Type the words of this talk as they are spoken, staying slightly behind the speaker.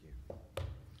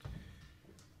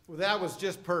Well, that was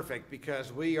just perfect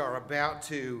because we are about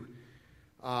to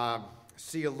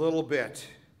see a little bit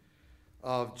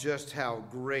of just how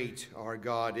great our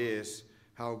God is,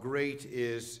 how great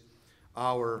is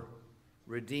our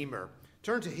Redeemer.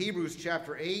 Turn to Hebrews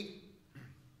chapter 8.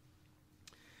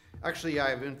 Actually,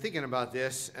 I've been thinking about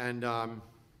this, and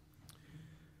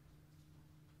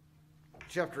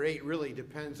chapter 8 really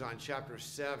depends on chapter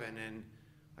 7, and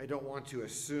I don't want to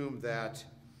assume that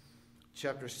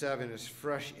chapter 7 is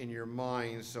fresh in your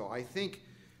mind. So I think,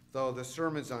 though the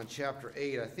sermon's on chapter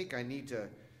 8, I think I need to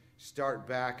start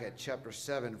back at chapter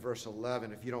 7, verse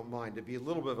 11, if you don't mind. It'd be a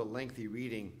little bit of a lengthy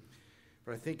reading,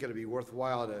 but I think it'll be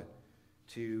worthwhile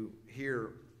to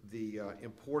hear the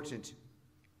important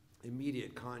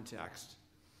immediate context.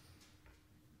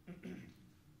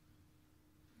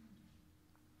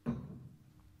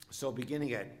 So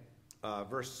beginning at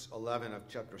verse 11 of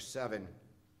chapter 7.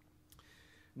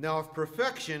 Now, if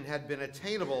perfection had been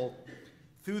attainable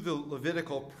through the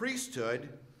Levitical priesthood,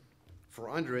 for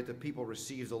under it the people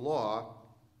received the law,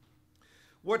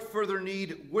 what further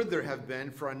need would there have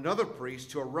been for another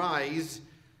priest to arise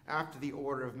after the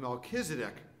order of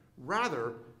Melchizedek,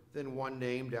 rather than one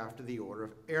named after the order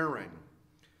of Aaron?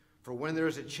 For when there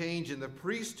is a change in the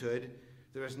priesthood,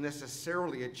 there is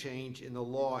necessarily a change in the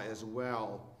law as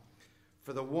well.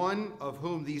 For the one of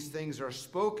whom these things are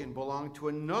spoken belonged to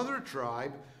another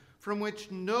tribe from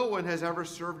which no one has ever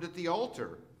served at the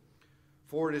altar.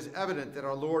 For it is evident that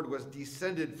our Lord was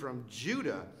descended from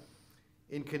Judah.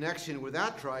 In connection with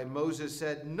that tribe, Moses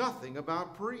said nothing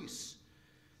about priests.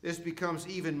 This becomes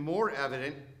even more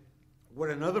evident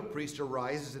when another priest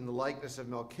arises in the likeness of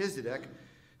Melchizedek,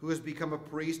 who has become a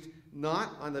priest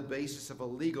not on the basis of a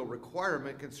legal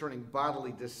requirement concerning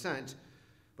bodily descent,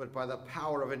 but by the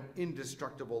power of an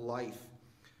indestructible life.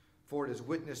 For it is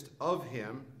witnessed of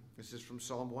him, this is from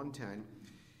Psalm 110,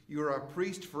 you are a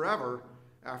priest forever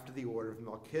after the order of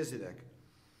Melchizedek.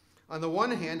 On the one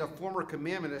hand, a former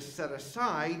commandment is set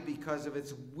aside because of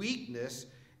its weakness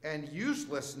and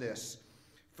uselessness,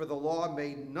 for the law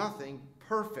made nothing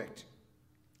perfect.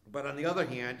 But on the other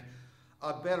hand,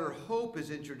 a better hope is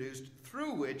introduced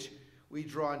through which we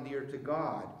draw near to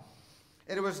God.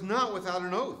 And it was not without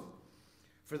an oath.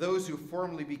 For those who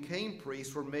formerly became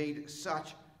priests were made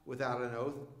such without an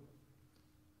oath.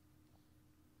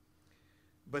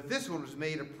 But this one was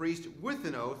made a priest with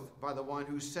an oath by the one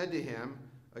who said to him,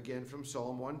 again from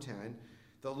Psalm 110,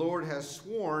 the Lord has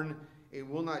sworn and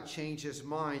will not change his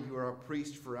mind, you are a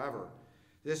priest forever.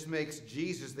 This makes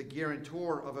Jesus the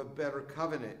guarantor of a better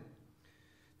covenant.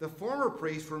 The former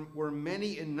priests were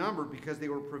many in number because they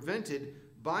were prevented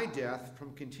by death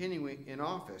from continuing in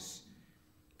office.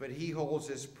 But he holds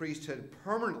his priesthood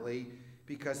permanently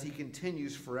because he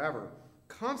continues forever.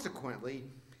 Consequently,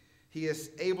 he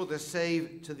is able to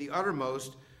save to the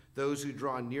uttermost those who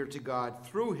draw near to God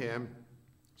through him,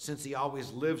 since he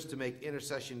always lives to make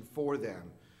intercession for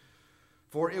them.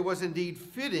 For it was indeed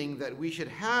fitting that we should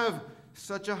have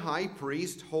such a high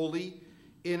priest, holy,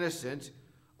 innocent,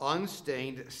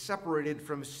 unstained, separated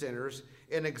from sinners,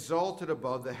 and exalted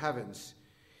above the heavens.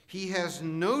 He has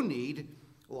no need,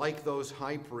 like those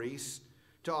high priests,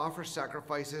 to offer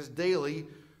sacrifices daily,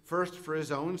 first for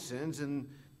his own sins and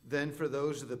then for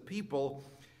those of the people,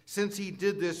 since he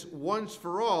did this once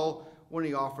for all when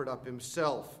he offered up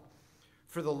himself.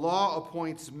 For the law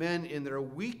appoints men in their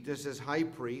weakness as high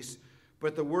priests,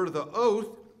 but the word of the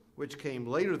oath, which came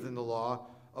later than the law,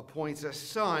 appoints a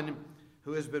son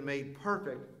who has been made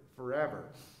perfect forever.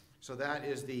 So that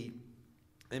is the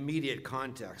immediate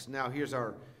context. Now here's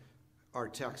our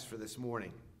text for this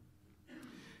morning.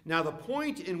 Now the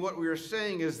point in what we are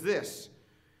saying is this: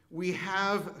 we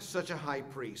have such a high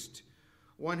priest,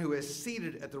 one who is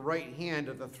seated at the right hand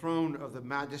of the throne of the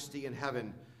majesty in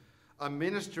heaven, a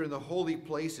minister in the holy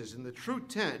places, in the true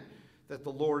tent that the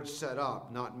Lord set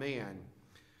up, not man.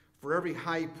 For every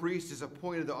high priest is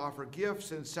appointed to offer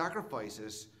gifts and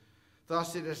sacrifices.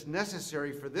 Thus it is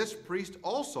necessary for this priest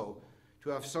also to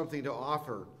have something to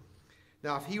offer.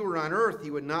 Now if he were on earth,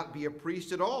 he would not be a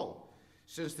priest at all,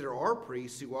 since there are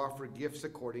priests who offer gifts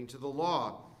according to the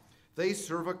law. They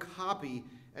serve a copy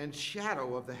and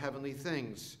shadow of the heavenly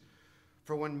things.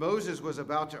 For when Moses was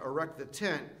about to erect the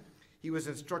tent, he was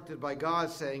instructed by God,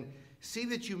 saying, see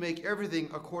that you make everything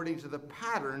according to the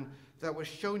pattern that was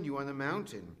shown you on the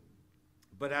mountain.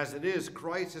 But as it is,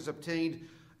 Christ has obtained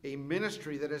a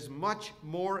ministry that is much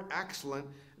more excellent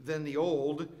than the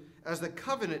old, as the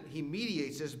covenant he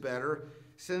mediates is better,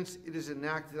 since it is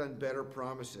enacted on better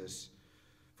promises.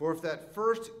 For if that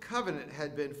first covenant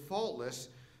had been faultless,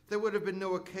 there would have been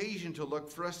no occasion to look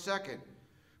for a second.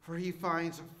 For he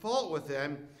finds fault with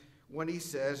them when he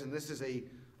says, and this is a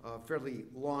a fairly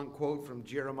long quote from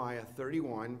Jeremiah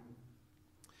 31.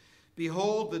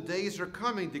 Behold, the days are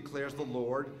coming, declares the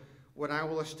Lord, when I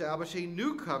will establish a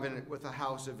new covenant with the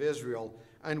house of Israel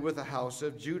and with the house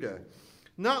of Judah,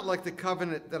 not like the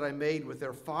covenant that I made with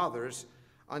their fathers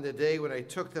on the day when I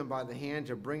took them by the hand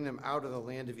to bring them out of the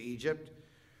land of Egypt,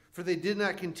 for they did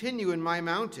not continue in my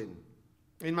mountain,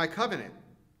 in my covenant.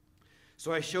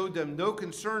 So I showed them no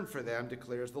concern for them,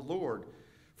 declares the Lord.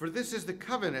 For this is the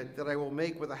covenant that I will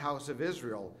make with the house of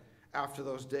Israel after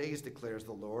those days, declares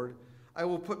the Lord. I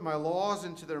will put my laws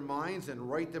into their minds and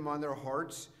write them on their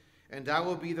hearts, and I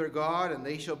will be their God, and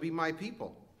they shall be my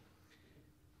people.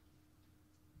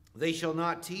 They shall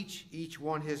not teach each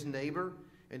one his neighbor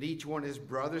and each one his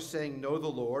brother, saying, Know the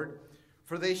Lord,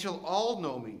 for they shall all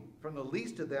know me, from the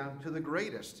least of them to the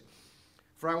greatest.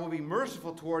 For I will be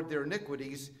merciful toward their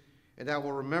iniquities, and I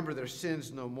will remember their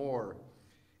sins no more.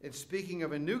 And speaking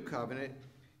of a new covenant,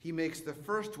 he makes the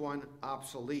first one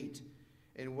obsolete,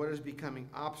 and what is becoming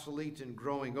obsolete and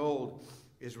growing old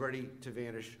is ready to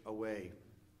vanish away.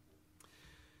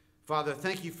 Father,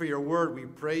 thank you for your word. We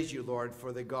praise you, Lord,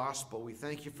 for the gospel. We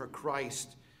thank you for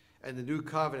Christ and the new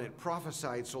covenant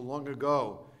prophesied so long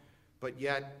ago, but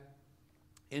yet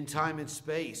in time and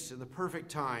space, in the perfect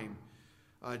time,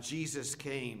 Jesus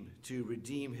came to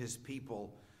redeem his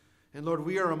people. And Lord,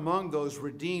 we are among those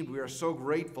redeemed. We are so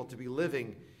grateful to be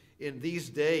living in these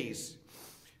days,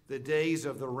 the days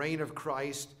of the reign of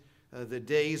Christ, the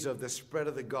days of the spread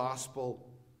of the gospel,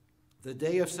 the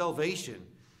day of salvation.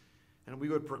 And we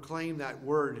would proclaim that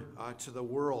word to the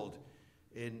world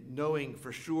in knowing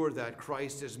for sure that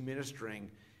Christ is ministering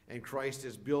and Christ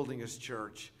is building his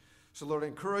church. So Lord,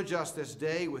 encourage us this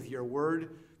day with your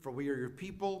word, for we are your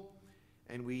people,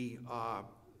 and we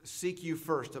seek you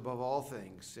first above all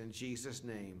things. In Jesus'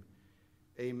 name,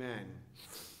 amen.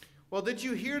 Well, did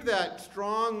you hear that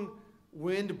strong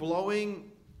wind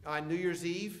blowing on New Year's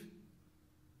Eve?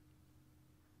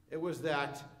 It was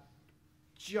that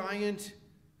giant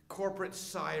corporate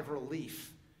sigh of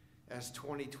relief as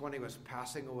 2020 was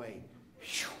passing away.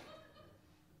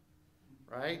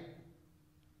 Right?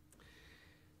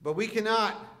 But we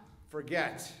cannot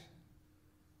forget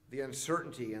the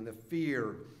uncertainty and the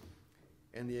fear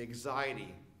and the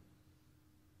anxiety.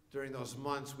 During those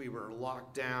months, we were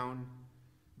locked down,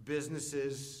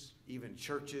 businesses, even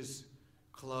churches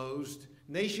closed,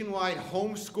 nationwide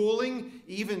homeschooling,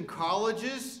 even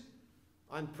colleges,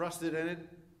 unprecedented,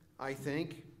 I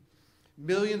think.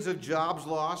 Millions of jobs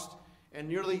lost, and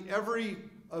nearly every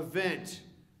event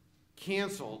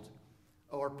canceled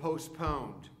or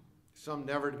postponed, some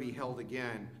never to be held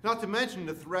again. Not to mention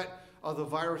the threat of the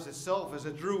virus itself as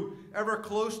it drew ever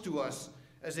close to us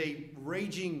as a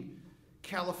raging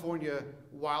California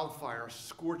wildfire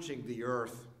scorching the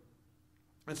earth.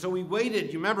 And so we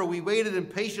waited, you remember, we waited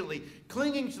impatiently,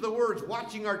 clinging to the words,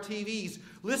 watching our TVs,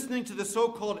 listening to the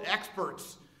so-called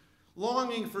experts,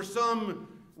 longing for some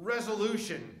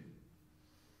resolution,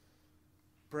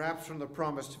 perhaps from the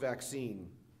promised vaccine,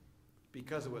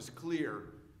 because it was clear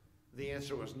the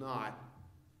answer was not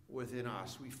within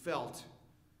us. We felt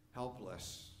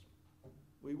helpless.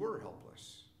 We were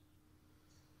helpless.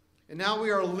 And now we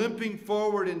are limping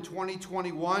forward in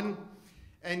 2021,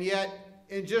 and yet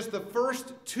in just the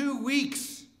first 2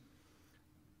 weeks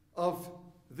of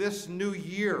this new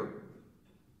year,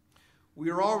 we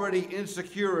are already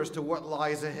insecure as to what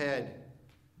lies ahead.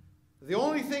 The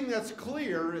only thing that's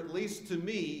clear, at least to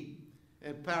me,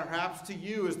 and perhaps to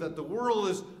you, is that the world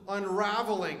is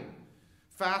unraveling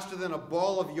faster than a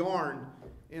ball of yarn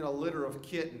in a litter of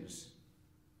kittens.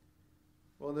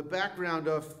 Well, in the background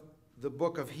of the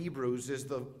book of Hebrews is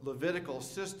the Levitical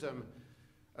system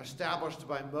established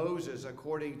by Moses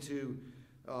according to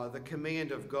the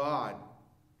command of God.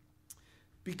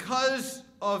 Because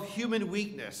of human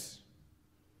weakness,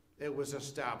 it was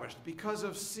established. Because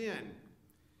of sin,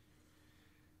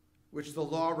 which the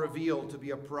law revealed to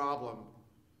be a problem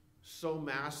so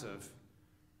massive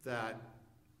that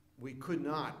we could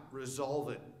not resolve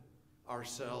it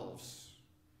ourselves.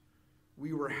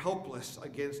 We were helpless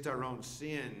against our own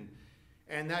sin.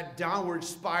 And that downward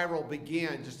spiral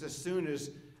began just as soon as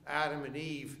Adam and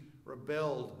Eve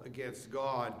rebelled against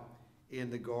God in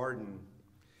the garden.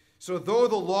 So though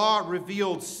the law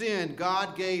revealed sin,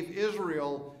 God gave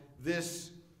Israel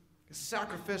this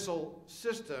sacrificial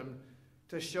system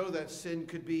to show that sin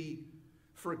could be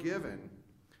forgiven.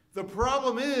 The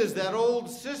problem is that old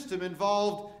system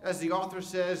involved, as the author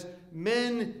says,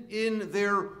 men in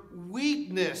their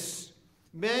weakness,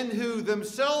 men who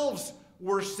themselves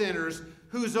were sinners,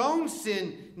 whose own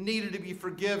sin needed to be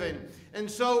forgiven. And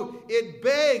so it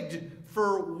begged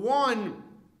for one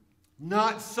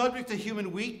not subject to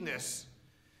human weakness.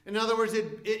 In other words,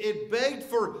 it begged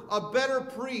for a better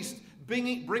priest,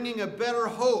 bringing a better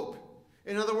hope.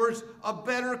 In other words, a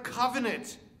better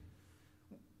covenant.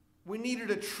 We needed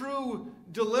a true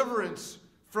deliverance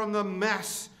from the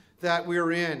mess that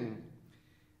we're in.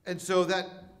 And so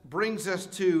that brings us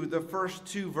to the first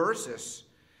two verses.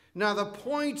 Now, the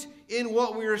point in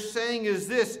what we are saying is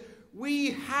this: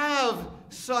 we have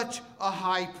such a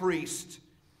high priest,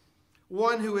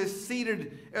 one who is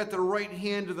seated at the right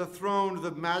hand of the throne of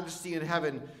the majesty in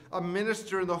heaven, a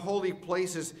minister in the holy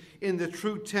places, in the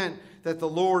true tent that the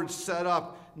Lord set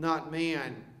up, not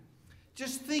man.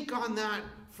 Just think on that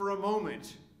for a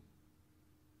moment.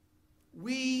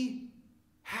 We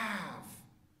have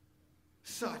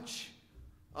such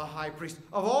a high priest.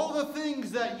 Of all the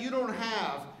things that you don't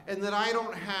have and that I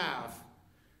don't have,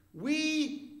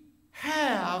 we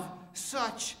have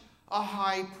such a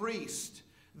high priest.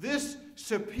 This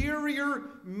superior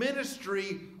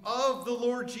ministry of the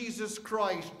Lord Jesus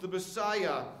Christ, the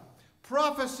Messiah,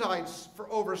 prophesied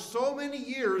for over so many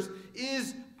years,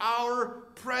 is our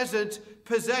present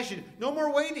possession. No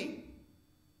more waiting.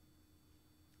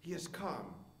 He has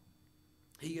come.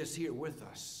 He is here with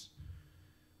us.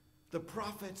 The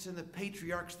prophets and the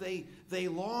patriarchs, they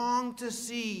long to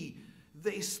see.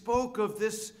 They spoke of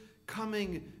this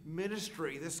coming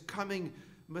ministry, this coming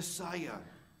Messiah.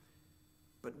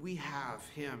 But we have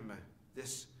him,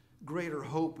 this greater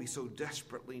hope we so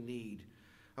desperately need.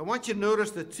 I want you to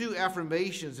notice the two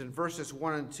affirmations in verses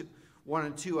 1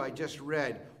 and 2 I just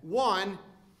read. 1,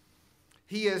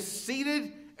 he is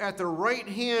seated at the right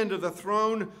hand of the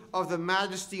throne of the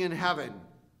majesty in heaven.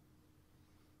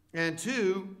 And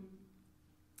 2,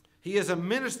 he is a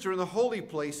minister in the holy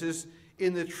places,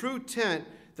 in the true tent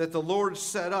that the Lord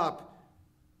set up,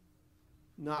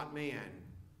 not man.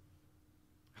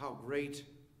 How great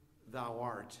thou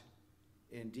art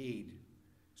indeed.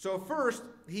 So first,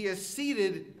 he is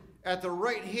seated at the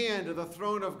right hand of the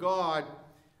throne of God,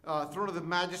 throne of the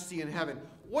majesty in heaven.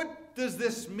 What does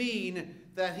this mean,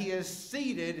 that he is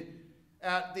seated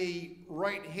at the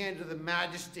right hand of the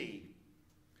majesty?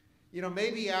 You know,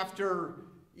 maybe after,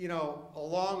 a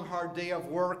long, hard day of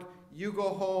work, you go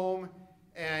home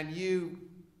and you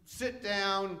sit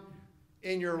down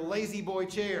in your lazy boy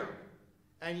chair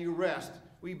and you rest.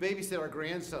 We babysat our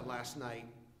grandson last night.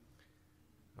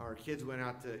 Our kids went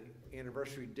out to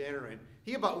anniversary dinner, and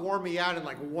he about wore me out in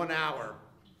like 1 hour.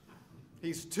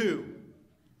 He's 2.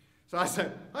 So I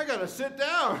said, I got to sit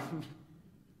down.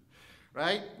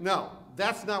 Right? No,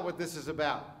 that's not what this is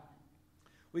about.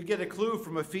 We get a clue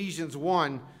from Ephesians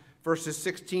 1, verses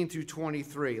 16 through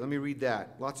 23. Let me read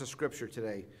that. Lots of scripture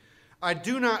today. I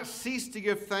do not cease to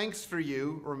give thanks for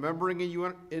you, remembering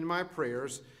you in my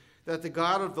prayers, that the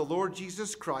God of the Lord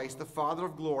Jesus Christ, the Father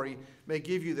of glory, may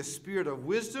give you the spirit of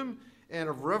wisdom and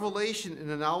of revelation in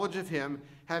the knowledge of him,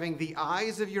 having the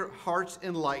eyes of your hearts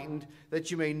enlightened, that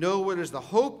you may know what is the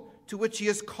hope to which he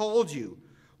has called you,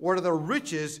 what are the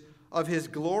riches of his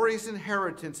glorious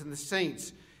inheritance in the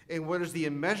saints, and what is the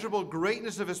immeasurable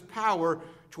greatness of his power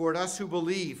toward us who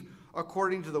believe,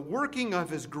 according to the working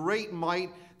of his great might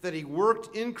that he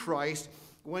worked in Christ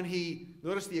when he,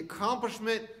 notice the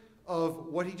accomplishment of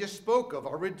what he just spoke of,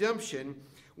 our redemption,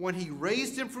 when he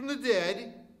raised him from the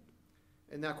dead,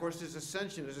 and that, of course, his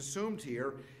ascension is assumed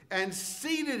here, and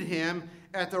seated him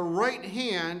at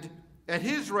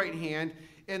his right hand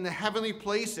in the heavenly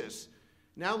places.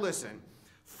 Now listen,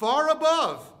 far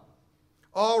above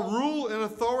all rule and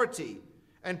authority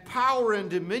and power and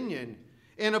dominion,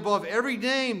 and above every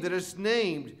name that is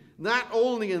named, not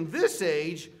only in this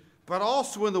age, but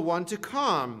also in the one to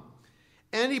come.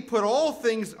 And he put all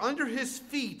things under his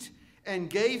feet and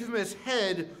gave him his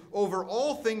head over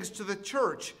all things to the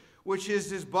church, which is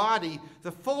his body,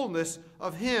 the fullness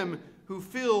of him who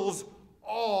fills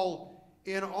all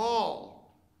in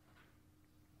all.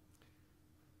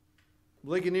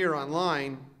 Ligonier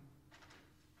Online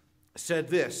said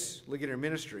this, Ligonier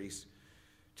Ministries,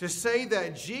 to say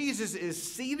that Jesus is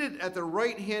seated at the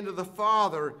right hand of the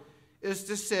Father is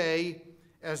to say,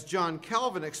 as John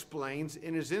Calvin explains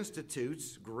in his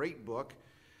Institutes, great book,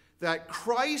 that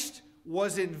Christ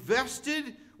was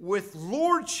invested with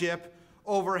lordship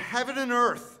over heaven and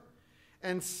earth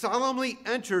and solemnly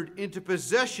entered into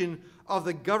possession of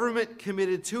the government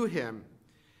committed to him,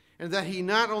 and that he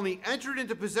not only entered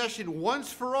into possession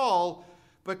once for all,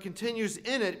 but continues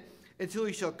in it until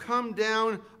he shall come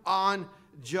down on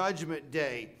Judgment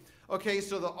Day. Okay,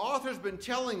 so the author's been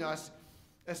telling us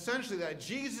essentially that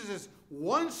Jesus'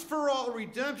 once for all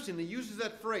redemption, he uses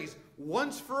that phrase,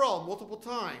 once for all, multiple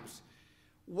times.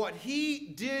 What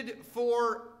he did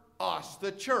for us,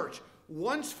 the church,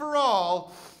 once for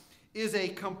all is a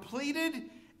completed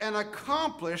and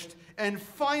accomplished and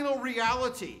final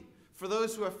reality for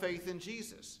those who have faith in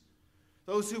Jesus,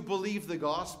 those who believe the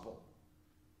gospel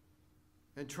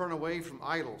and turn away from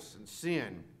idols and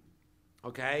sin.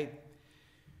 Okay?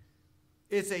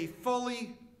 It's a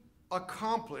fully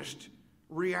accomplished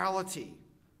reality.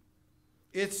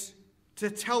 It's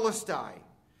tetelestai.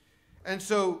 And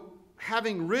so,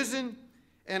 having risen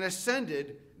and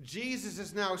ascended, Jesus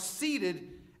is now seated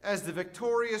as the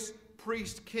victorious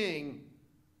priest king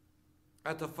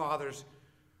at the Father's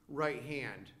right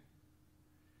hand.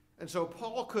 And so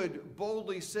Paul could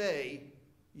boldly say,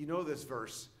 you know this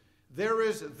verse, there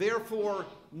is therefore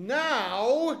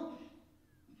now,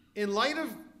 in light of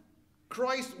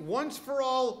Christ's once for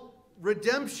all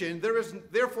redemption, there is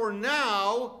therefore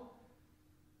now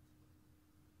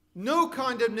no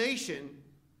condemnation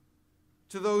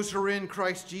to those who are in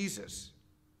Christ Jesus.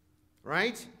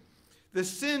 Right? The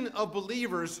sin of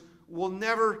believers will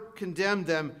never condemn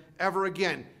them ever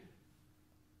again.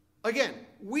 Again,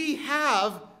 we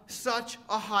have such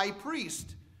a high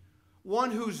priest, one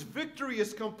whose victory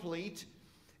is complete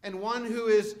and one who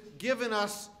has given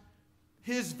us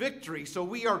his victory. So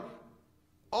we are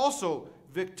also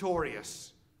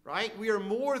victorious, right? We are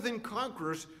more than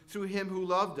conquerors through him who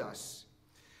loved us.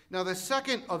 Now, the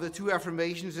second of the two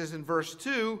affirmations is in verse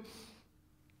 2.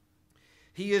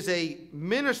 He is a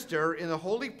minister in the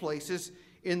holy places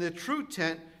in the true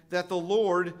tent that the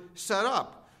Lord set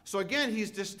up. So again,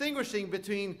 he's distinguishing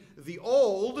between the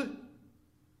old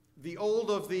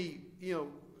of the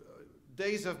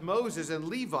days of Moses and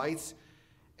Levites,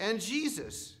 and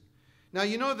Jesus. Now,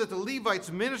 you know that the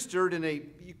Levites ministered in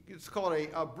it's called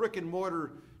a brick and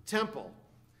mortar temple,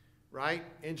 right,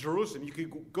 in Jerusalem. You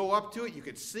could go up to it, you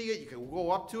could see it, you could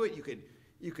go up to it, you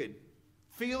could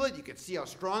feel it, you could see how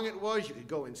strong it was, you could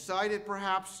go inside it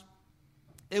perhaps.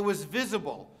 It was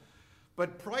visible.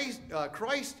 But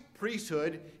Christ's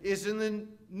priesthood is in the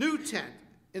new tent,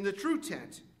 in the true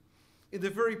tent, in the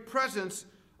very presence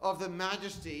of the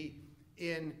majesty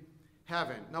in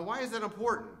heaven. Now, why is that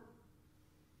important?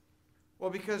 Well,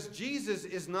 because Jesus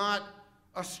is not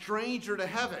a stranger to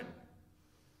heaven.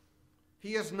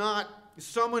 He is not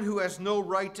someone who has no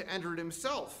right to enter it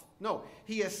himself. No,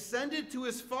 he ascended to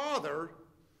his Father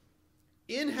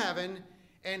in heaven,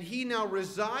 and he now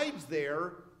resides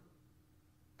there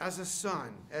as a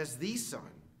son, as the Son.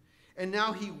 And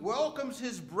now he welcomes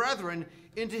his brethren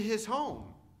into his home.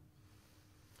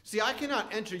 See, I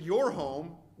cannot enter your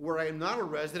home where I am not a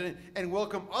resident and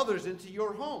welcome others into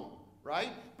your home, right?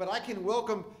 But I can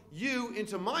welcome you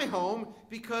into my home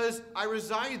because I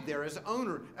reside there as an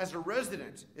owner, as a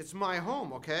resident. It's my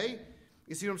home, okay?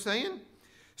 You see what I'm saying?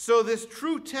 So this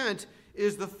true tent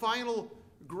is the final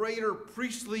greater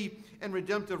priestly and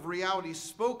redemptive reality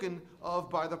spoken of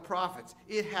by the prophets.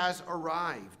 It has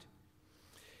arrived.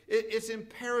 It's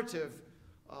imperative,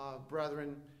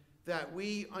 brethren, that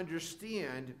we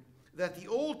understand that the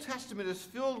Old Testament is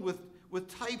filled with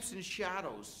types and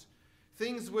shadows,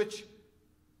 things which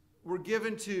were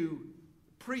given to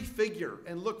prefigure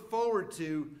and look forward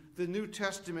to the New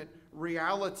Testament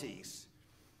realities.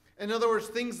 In other words,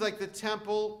 things like the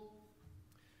temple,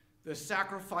 the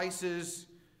sacrifices,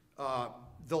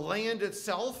 the land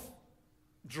itself,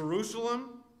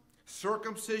 Jerusalem,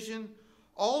 circumcision,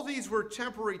 all these were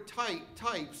temporary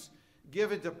types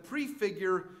given to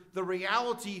prefigure the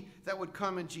reality that would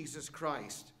come in Jesus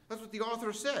Christ. That's what the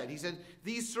author said. He said,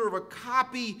 these serve a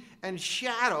copy and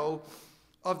shadow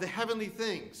of the heavenly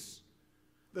things.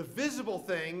 The visible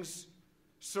things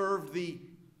serve the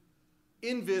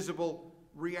invisible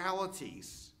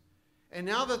realities. And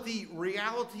now that the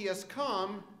reality has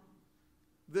come,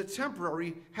 the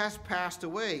temporary has passed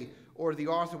away, or the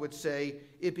author would say,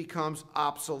 it becomes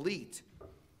obsolete.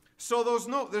 So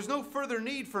there's no further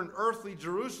need for an earthly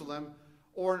Jerusalem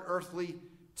or an earthly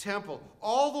temple.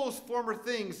 All those former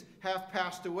things have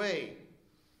passed away.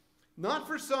 Not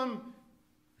for some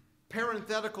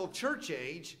parenthetical church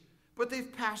age, but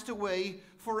they've passed away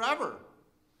forever.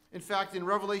 In fact, in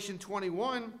Revelation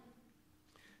 21,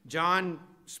 John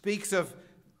speaks of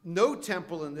no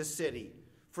temple in this city,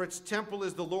 for its temple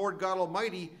is the Lord God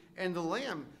Almighty and the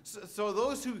Lamb. So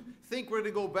those who think we're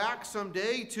to go back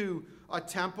someday to a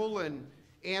temple and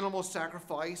animal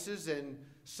sacrifices and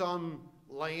some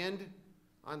land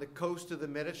on the coast of the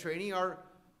Mediterranean are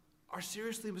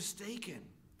seriously mistaken.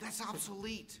 That's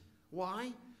obsolete.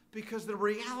 Why? Because the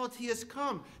reality has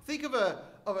come. Think of a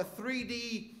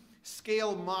 3D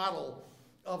scale model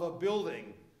of a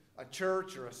building, a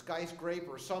church or a skyscraper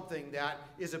or something that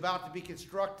is about to be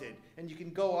constructed. And you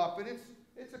can go up, and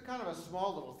it's a kind of a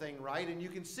small little thing, right? And you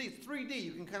can see, it's 3D.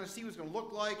 You can kind of see what it's going to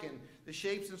look like and the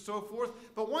shapes and so forth.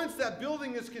 But once that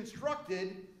building is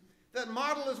constructed, that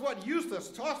model is what? Useless.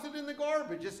 Toss it in the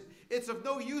garbage. It's of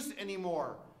no use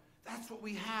anymore. That's what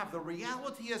we have. The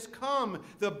reality has come.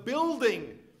 The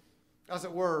building, as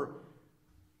it were,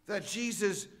 that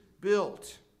Jesus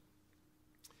built.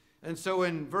 And so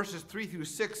in verses 3 through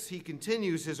 6, he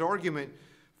continues his argument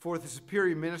for the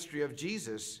superior ministry of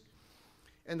Jesus.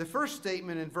 And the first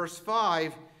statement in verse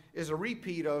 5 is a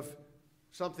repeat of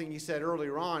something he said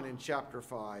earlier on in chapter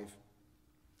 5.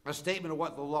 A statement of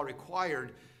what the law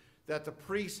required, that the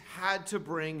priests had to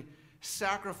bring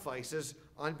sacrifices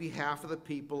on behalf of the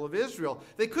people of Israel.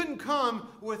 They couldn't come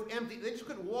with empty, they just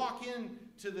couldn't walk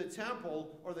into the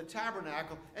temple or the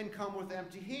tabernacle and come with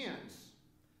empty hands.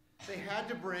 They had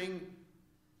to bring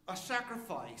a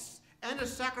sacrifice, and a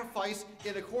sacrifice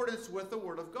in accordance with the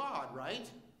Word of God, right?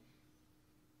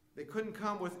 They couldn't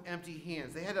come with empty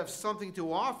hands. They had to have something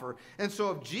to offer. And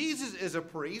so if Jesus is a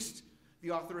priest,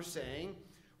 the author is saying,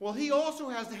 well, he also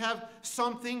has to have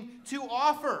something to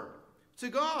offer to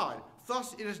God.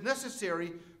 Thus, it is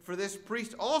necessary for this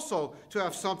priest also to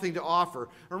have something to offer.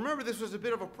 Remember, this was a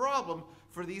bit of a problem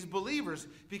for these believers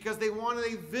because they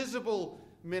wanted a visible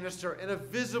minister and a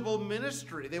visible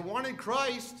ministry. They wanted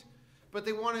Christ, but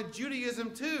they wanted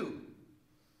Judaism too.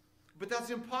 But that's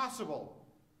impossible,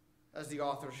 as the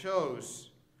author shows.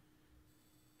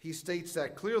 He states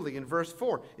that clearly in verse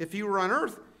 4. If he were on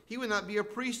earth, he would not be a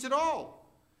priest at all.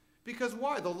 Because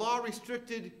why? The law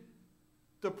restricted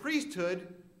the priesthood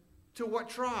to what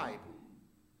tribe?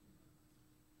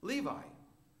 Levi.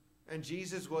 And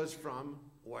Jesus was from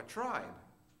what tribe?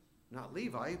 Not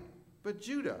Levi, but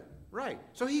Judah. Right.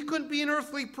 So he couldn't be an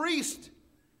earthly priest.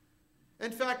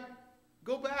 In fact,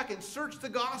 go back and search the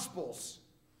Gospels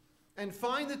and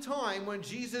find the time when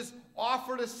Jesus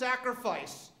offered a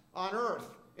sacrifice on earth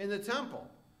in the temple.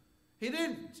 He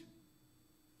didn't.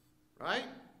 Right?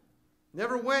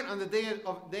 Never went on the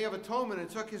Day of Atonement and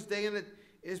took his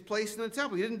place in the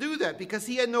temple. He didn't do that because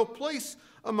he had no place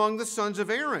among the sons of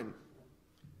Aaron.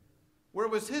 Where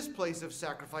was his place of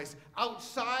sacrifice?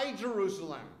 Outside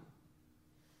Jerusalem.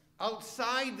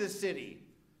 Outside the city.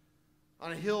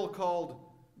 On a hill called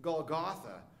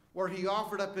Golgotha, where he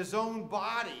offered up his own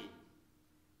body,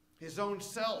 his own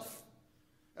self,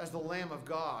 as the Lamb of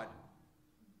God,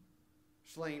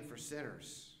 slain for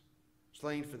sinners,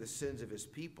 slain for the sins of his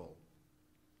people.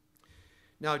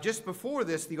 Now, just before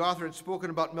this, the author had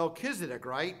spoken about Melchizedek,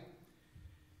 right?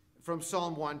 From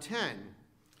Psalm 110.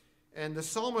 And the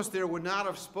psalmist there would not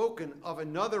have spoken of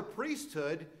another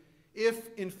priesthood if,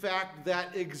 in fact,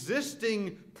 that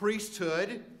existing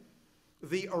priesthood,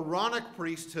 the Aaronic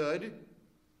priesthood,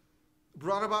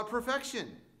 brought about perfection.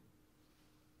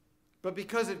 But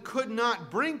because it could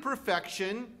not bring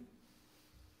perfection,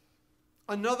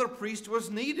 another priest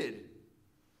was needed.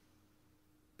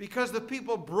 Because the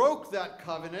people broke that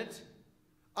covenant,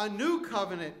 a new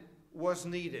covenant was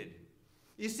needed.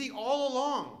 You see, all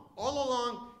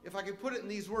along, if I could put it in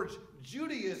these words,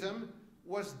 Judaism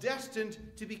was destined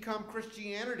to become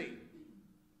Christianity.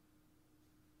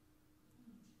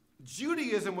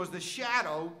 Judaism was the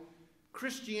shadow.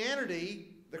 Christianity,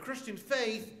 the Christian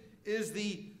faith, is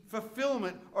the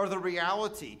fulfillment or the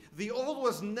reality. The old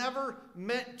was never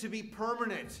meant to be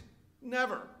permanent.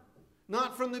 Never.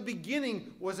 Not from the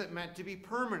beginning was it meant to be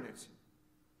permanent.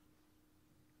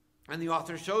 And the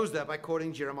author shows that by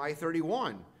quoting Jeremiah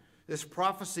 31, this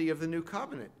prophecy of the new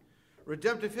covenant.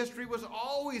 Redemptive history was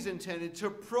always intended to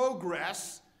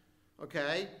progress,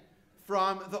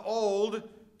 from the old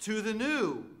to the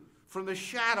new, from the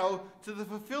shadow to the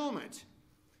fulfillment.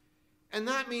 And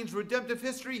that means redemptive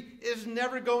history is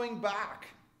never going back.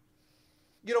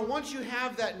 Once you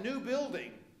have that new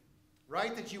building,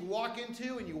 right, that you walk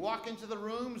into, and you walk into the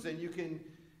rooms and you can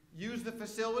use the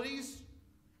facilities,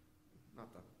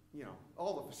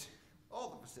 all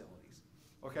the facilities,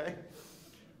 okay?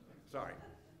 Sorry.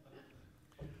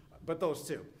 But those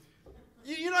two.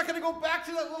 You're not going to go back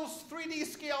to that little 3D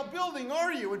scale building,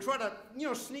 are you? And try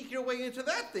to, sneak your way into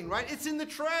that thing, right? It's in the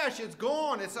trash. It's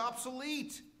gone. It's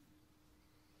obsolete.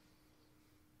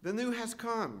 The new has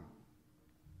come.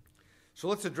 So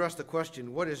let's address the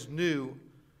question, what is new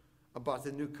about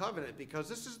the new covenant? Because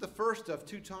this is the first of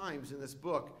two times in this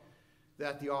book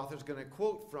that the author is going to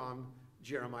quote from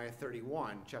Jeremiah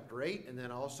 31, chapter 8, and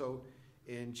then also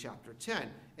in chapter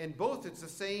 10. And both, it's the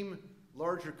same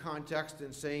larger context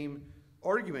and same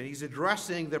argument. He's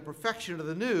addressing the perfection of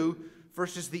the new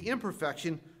versus the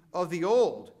imperfection of the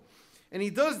old. And he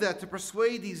does that to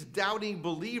persuade these doubting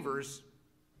believers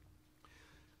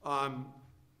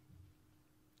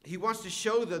he wants to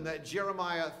show them that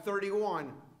Jeremiah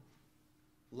 31,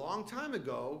 long time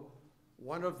ago,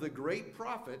 one of the great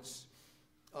prophets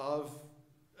of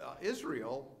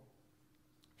Israel,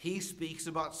 he speaks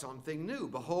about something new.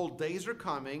 Behold, days are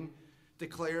coming,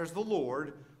 declares the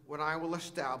Lord, when I will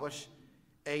establish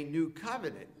a new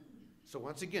covenant. So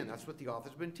once again, that's what the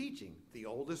author's been teaching. The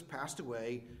old has passed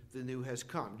away, the new has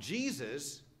come.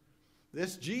 Jesus,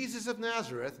 this Jesus of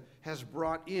Nazareth, has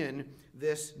brought in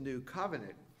this new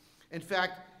covenant. In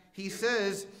fact, he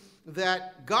says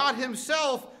that God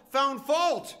himself found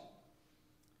fault.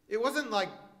 It wasn't like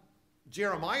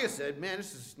Jeremiah said, man,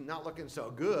 this is not looking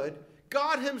so good.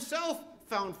 God himself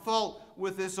found fault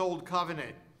with this old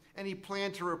covenant, and he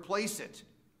planned to replace it,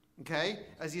 okay,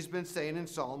 as he's been saying in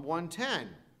Psalm 110.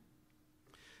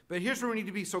 But here's where we need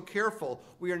to be so careful.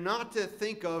 We are not to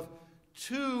think of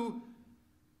two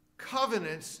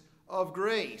covenants of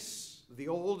grace. The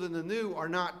old and the new are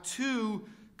not two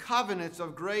covenants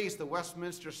of grace. The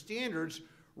Westminster Standards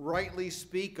rightly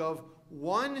speak of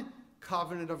one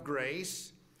covenant of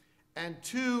grace and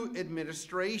two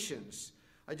administrations.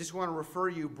 I just want to refer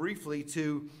you briefly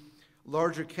to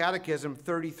Larger Catechism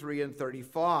 33 and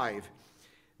 35.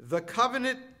 The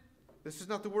covenant, this is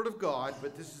not the word of God,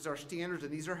 but this is our standards,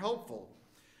 and these are helpful.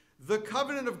 The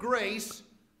covenant of grace,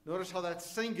 notice how that's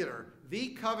singular. The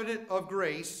covenant of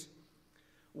grace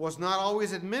was not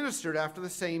always administered after the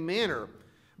same manner,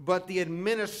 but the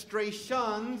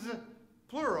administrations,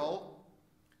 plural,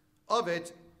 of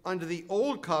it under the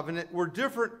old covenant were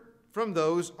different from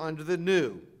those under the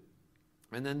new.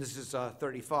 And then this is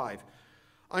 35.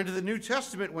 Under the New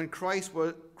Testament, when Christ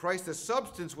the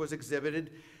substance was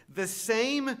exhibited, the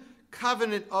same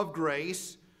covenant of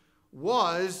grace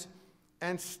was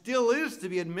and still is to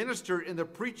be administered in the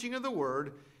preaching of the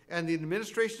word and the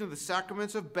administration of the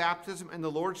sacraments of baptism and the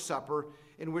Lord's Supper,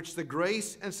 in which the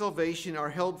grace and salvation are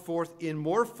held forth in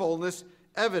more fullness,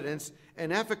 evidence,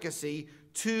 and efficacy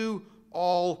to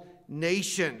all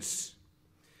nations.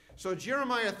 So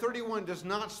Jeremiah 31 does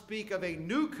not speak of a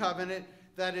new covenant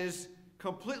that is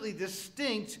completely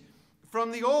distinct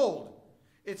from the old.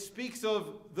 It speaks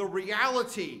of the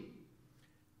reality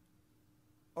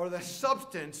or the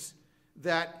substance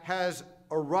that has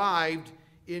arrived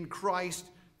in Christ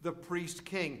the priest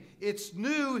king. It's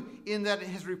new in that it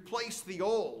has replaced the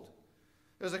old.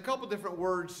 There's a couple different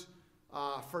words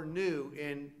for new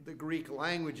in the Greek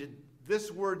language.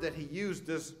 This word that he used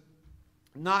does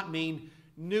not mean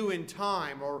new in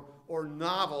time or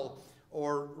novel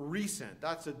or recent.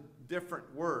 That's a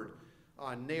different word,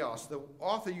 neos. The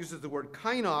author uses the word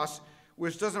kainos,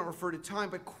 which doesn't refer to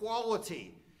time, but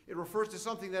quality. It refers to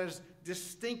something that is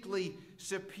distinctly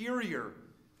superior.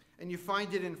 And you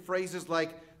find it in phrases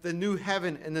like the new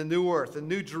heaven and the new earth, the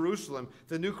new Jerusalem,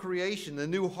 the new creation, the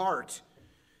new heart.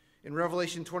 In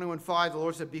Revelation 21:5, the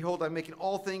Lord said, behold, I'm making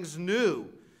all things new.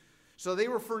 So they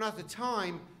refer not to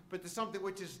time, but to something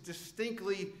which is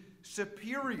distinctly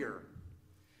superior.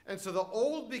 And so the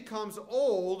old becomes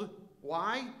old.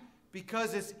 Why?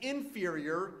 Because it's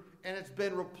inferior and it's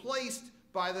been replaced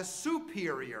by the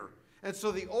superior. And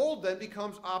so the old then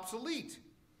becomes obsolete.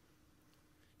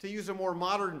 To use a more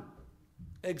modern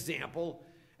example,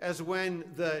 as when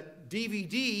the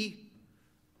DVD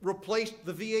replaced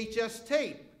the VHS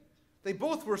tape. They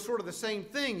both were sort of the same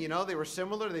thing, you know. They were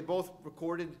similar. They both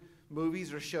recorded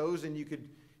movies or shows, and you could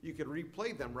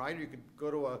replay them, right? Or you could go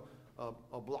to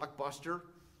a Blockbuster,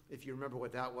 if you remember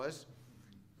what that was,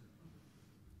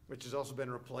 which has also been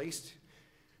replaced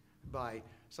by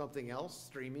something else,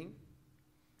 streaming.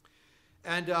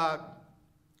 And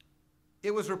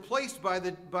it was replaced by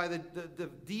the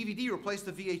DVD, replaced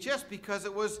the VHS because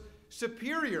it was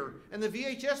superior, and the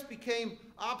VHS became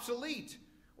obsolete.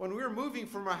 When we were moving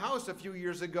from our house a few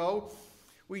years ago,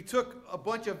 we took a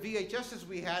bunch of VHSs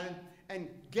we had and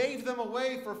gave them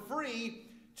away for free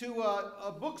to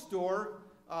a bookstore,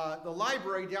 the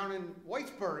library down in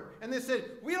Whitesburg. And they said,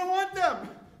 we don't want them.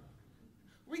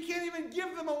 We can't even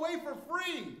give them away for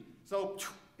free. So,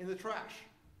 in the trash.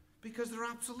 Because they're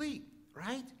obsolete,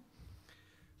 right?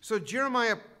 So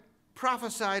Jeremiah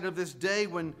prophesied of this day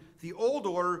when the old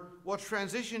order will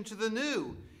transition to the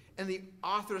new. And the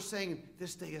author is saying,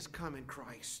 this day has come in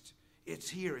Christ. It's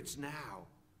here, it's now.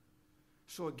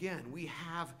 So again, we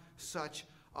have such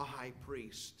a high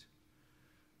priest.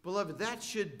 Beloved, that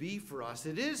should be for us.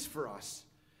 It is for us.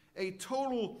 A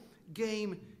total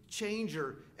game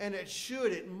changer. And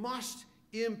it must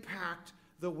impact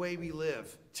the way we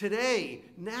live. Today,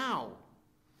 now.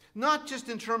 Not just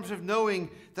in terms of knowing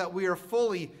that we are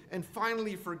fully and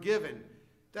finally forgiven.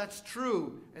 That's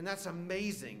true, and that's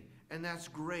amazing, and that's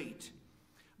great.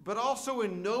 But also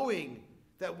in knowing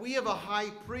that we have a high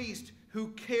priest who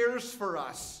cares for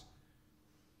us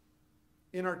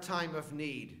in our time of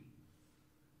need.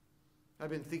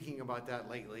 I've been thinking about that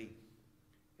lately.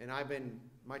 And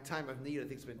my time of need, I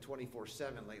think, has been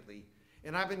 24/7 lately.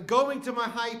 And I've been going to my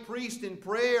high priest in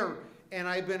prayer, and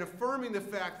I've been affirming the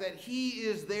fact that he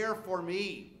is there for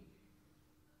me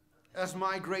as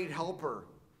my great helper.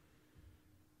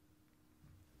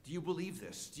 Do you believe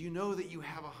this? Do you know that you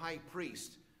have a high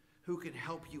priest who can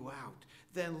help you out?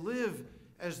 Then live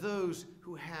as those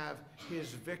who have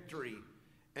his victory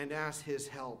and ask his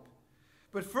help.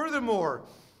 But furthermore,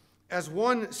 as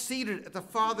one seated at the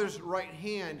Father's right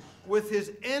hand with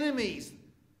his enemies,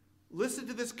 listen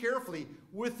to this carefully,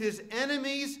 with his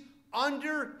enemies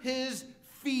under his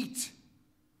feet.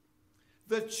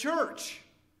 The church,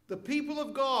 the people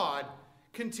of God,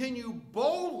 continue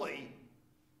boldly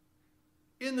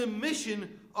in the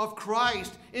mission of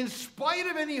Christ, in spite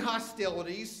of any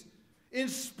hostilities, in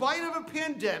spite of a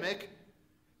pandemic,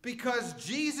 because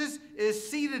Jesus is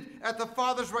seated at the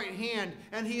Father's right hand,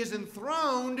 and he is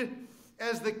enthroned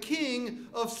as the King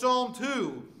of Psalm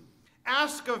 2.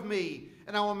 Ask of me,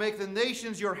 and I will make the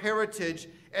nations your heritage,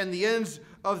 and the ends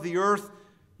of the earth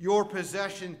your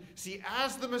possession. See,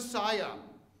 as the Messiah,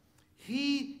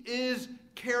 he is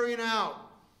carrying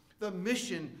out the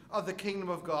mission of the kingdom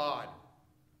of God.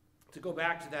 To go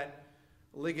back to that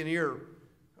Ligonier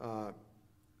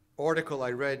article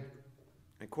I read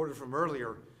and quoted from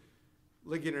earlier,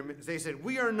 Ligonier, they said,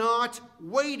 we are not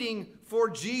waiting for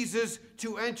Jesus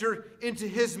to enter into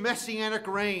his messianic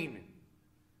reign.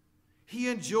 He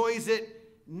enjoys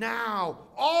it now.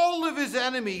 All of his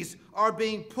enemies are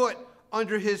being put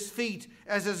under his feet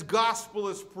as his gospel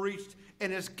is preached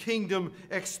and his kingdom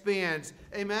expands.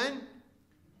 Amen?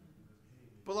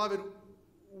 Beloved,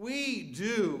 we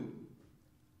do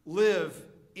live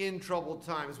in troubled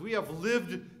times. We have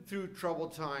lived through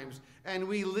troubled times, and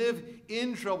we live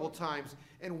in troubled times.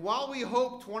 And while we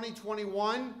hope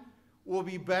 2021 will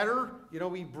be better,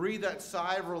 we breathe that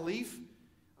sigh of relief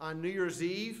on New Year's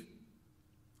Eve,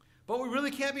 but we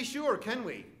really can't be sure, can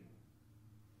we?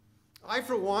 I,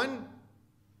 for one,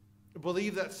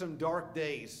 believe that some dark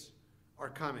days are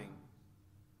coming.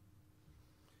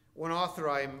 One author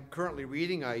I'm currently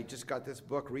reading, I just got this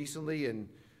book recently and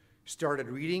started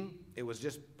reading. It was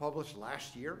just published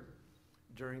last year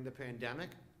during the pandemic.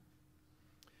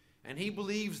 And he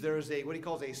believes there is what he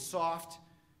calls a soft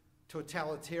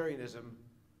totalitarianism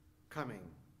coming.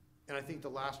 And I think the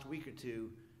last week or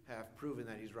two have proven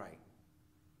that he's right.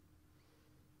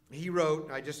 He wrote,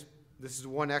 this is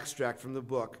one extract from the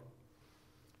book,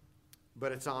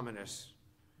 but it's ominous.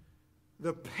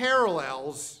 The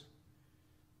parallels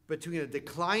between a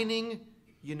declining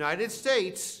United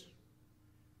States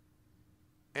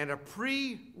and a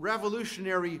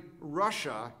pre-revolutionary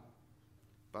Russia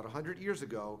about 100 years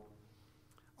ago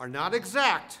are not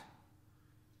exact,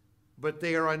 but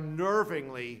they are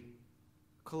unnervingly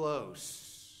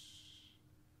close.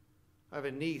 I have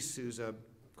a niece who's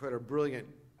quite a brilliant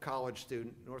college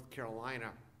student, North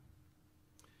Carolina.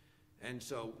 And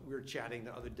so we were chatting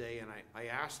the other day, and I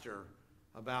asked her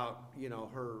about,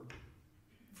 her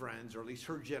friends, or at least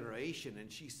her generation,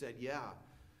 and she said, yeah,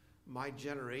 my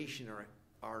generation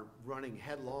are running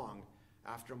headlong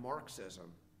after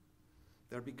Marxism.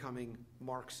 They're becoming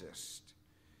Marxist.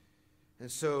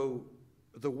 And so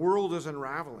the world is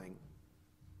unraveling,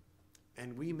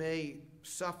 and we may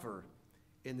suffer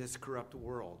in this corrupt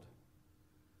world.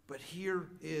 But here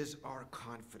is our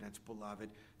confidence, beloved.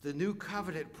 The new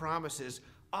covenant promises,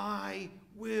 I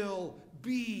will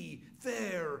be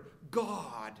their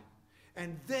God,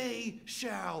 and they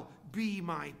shall be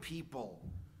my people.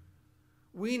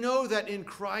 We know that in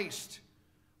Christ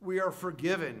we are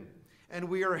forgiven and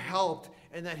we are helped,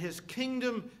 and that his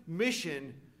kingdom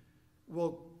mission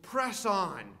will press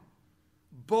on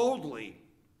boldly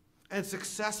and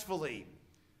successfully.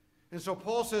 And so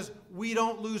Paul says we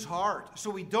don't lose heart. So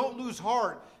we don't lose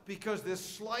heart because this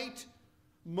slight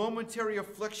momentary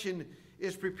affliction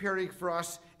is preparing for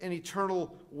us an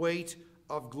eternal weight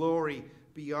of glory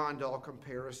beyond all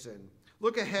comparison.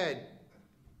 Look ahead.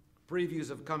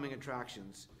 Previews of coming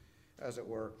attractions, as it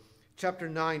were. Chapter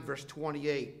 9, verse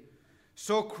 28.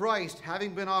 So Christ,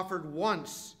 having been offered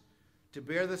once to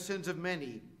bear the sins of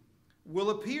many, will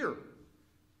appear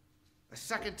a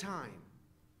second time.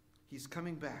 He's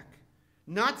coming back.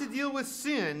 Not to deal with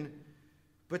sin,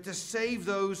 but to save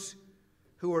those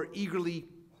who are eagerly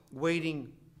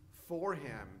waiting for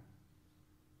him.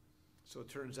 So it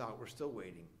turns out we're still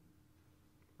waiting.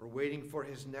 We're waiting for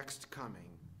his next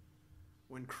coming,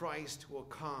 when Christ will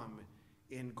come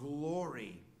in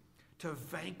glory to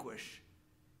vanquish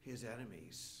his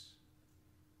enemies.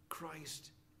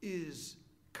 Christ is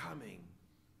coming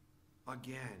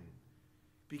again,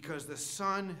 because the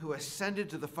Son who ascended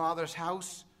to the Father's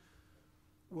house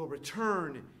will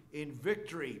return in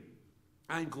victory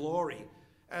and glory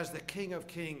as the King of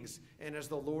Kings and as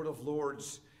the Lord of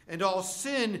Lords. And all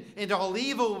sin and all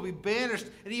evil will be banished,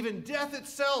 and even death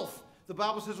itself, the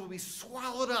Bible says, will be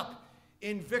swallowed up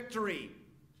in victory.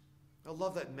 I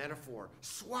love that metaphor.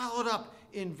 Swallowed up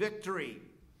in victory.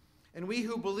 And we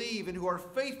who believe and who are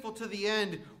faithful to the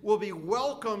end will be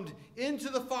welcomed into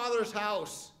the Father's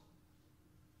house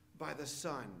by the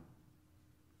Son.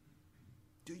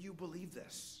 Do you believe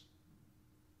this?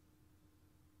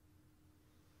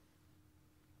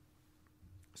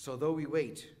 So though we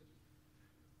wait,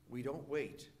 we don't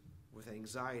wait with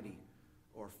anxiety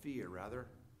or fear. Rather,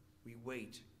 we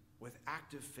wait with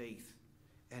active faith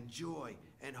and joy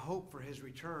and hope for his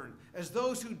return, as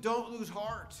those who don't lose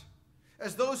heart,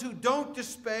 as those who don't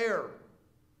despair.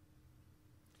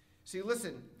 See,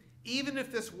 listen, even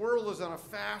if this world is on a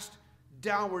fast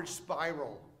downward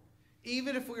spiral,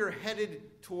 even if we are headed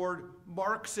toward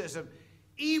Marxism,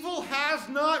 evil has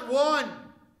not won.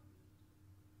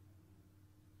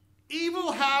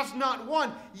 Evil has not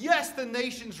won. Yes, the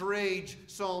nations rage,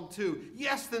 Psalm 2.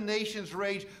 Yes, the nations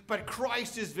rage, but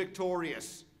Christ is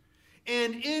victorious.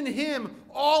 And in him,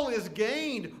 all is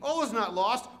gained. All is not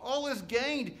lost. All is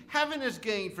gained. Heaven is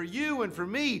gained for you and for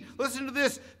me. Listen to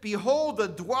this. Behold, the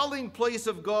dwelling place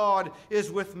of God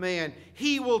is with man.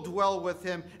 He will dwell with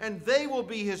him, and they will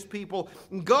be his people.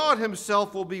 And God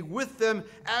himself will be with them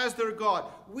as their God.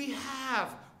 We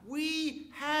have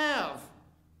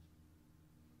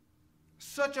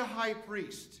such a high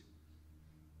priest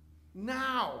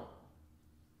now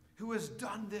who has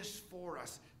done this for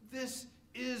us. This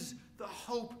is the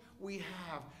hope we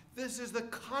have. This is the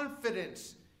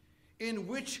confidence in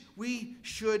which we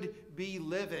should be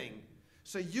living.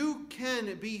 So you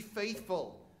can be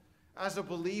faithful as a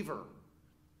believer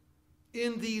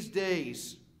in these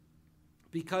days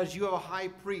because you have a high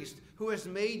priest who has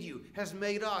made you, has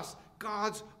made us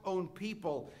God's own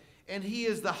people. And he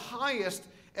is the highest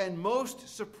and most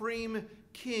supreme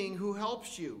king who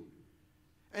helps you.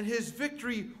 And his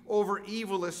victory over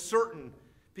evil is certain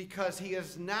because he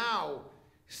is now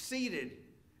seated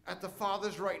at the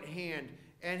Father's right hand,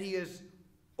 and he is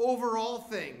over all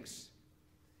things,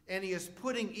 and he is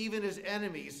putting even his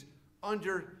enemies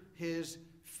under his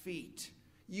feet.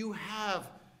 You have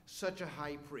such a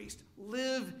high priest.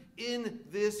 Live in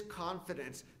this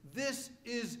confidence. This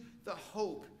is the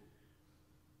hope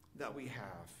that we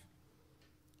have.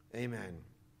 Amen.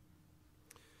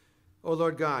 Oh,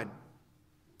 Lord God,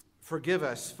 forgive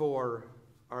us for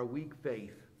our weak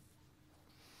faith.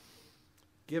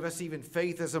 Give us even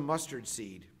faith as a mustard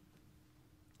seed.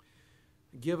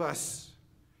 Give us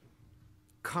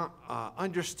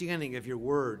understanding of your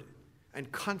word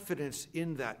and confidence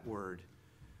in that word,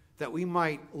 that we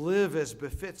might live as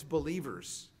befits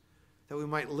believers, that we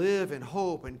might live in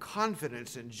hope and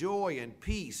confidence and joy and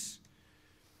peace,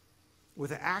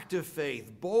 with active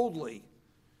faith, boldly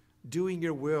doing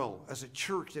your will as a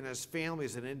church and as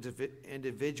families and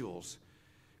individuals,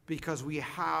 because we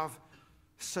have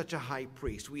such a high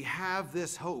priest. We have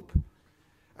this hope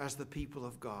as the people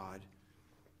of God.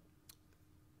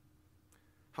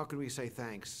 How can we say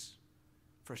thanks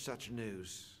for such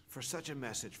news, for such a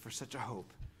message, for such a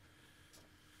hope?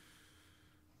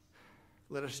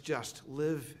 Let us just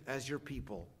live as your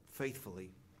people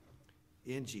faithfully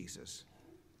in Jesus.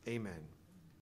 Amen.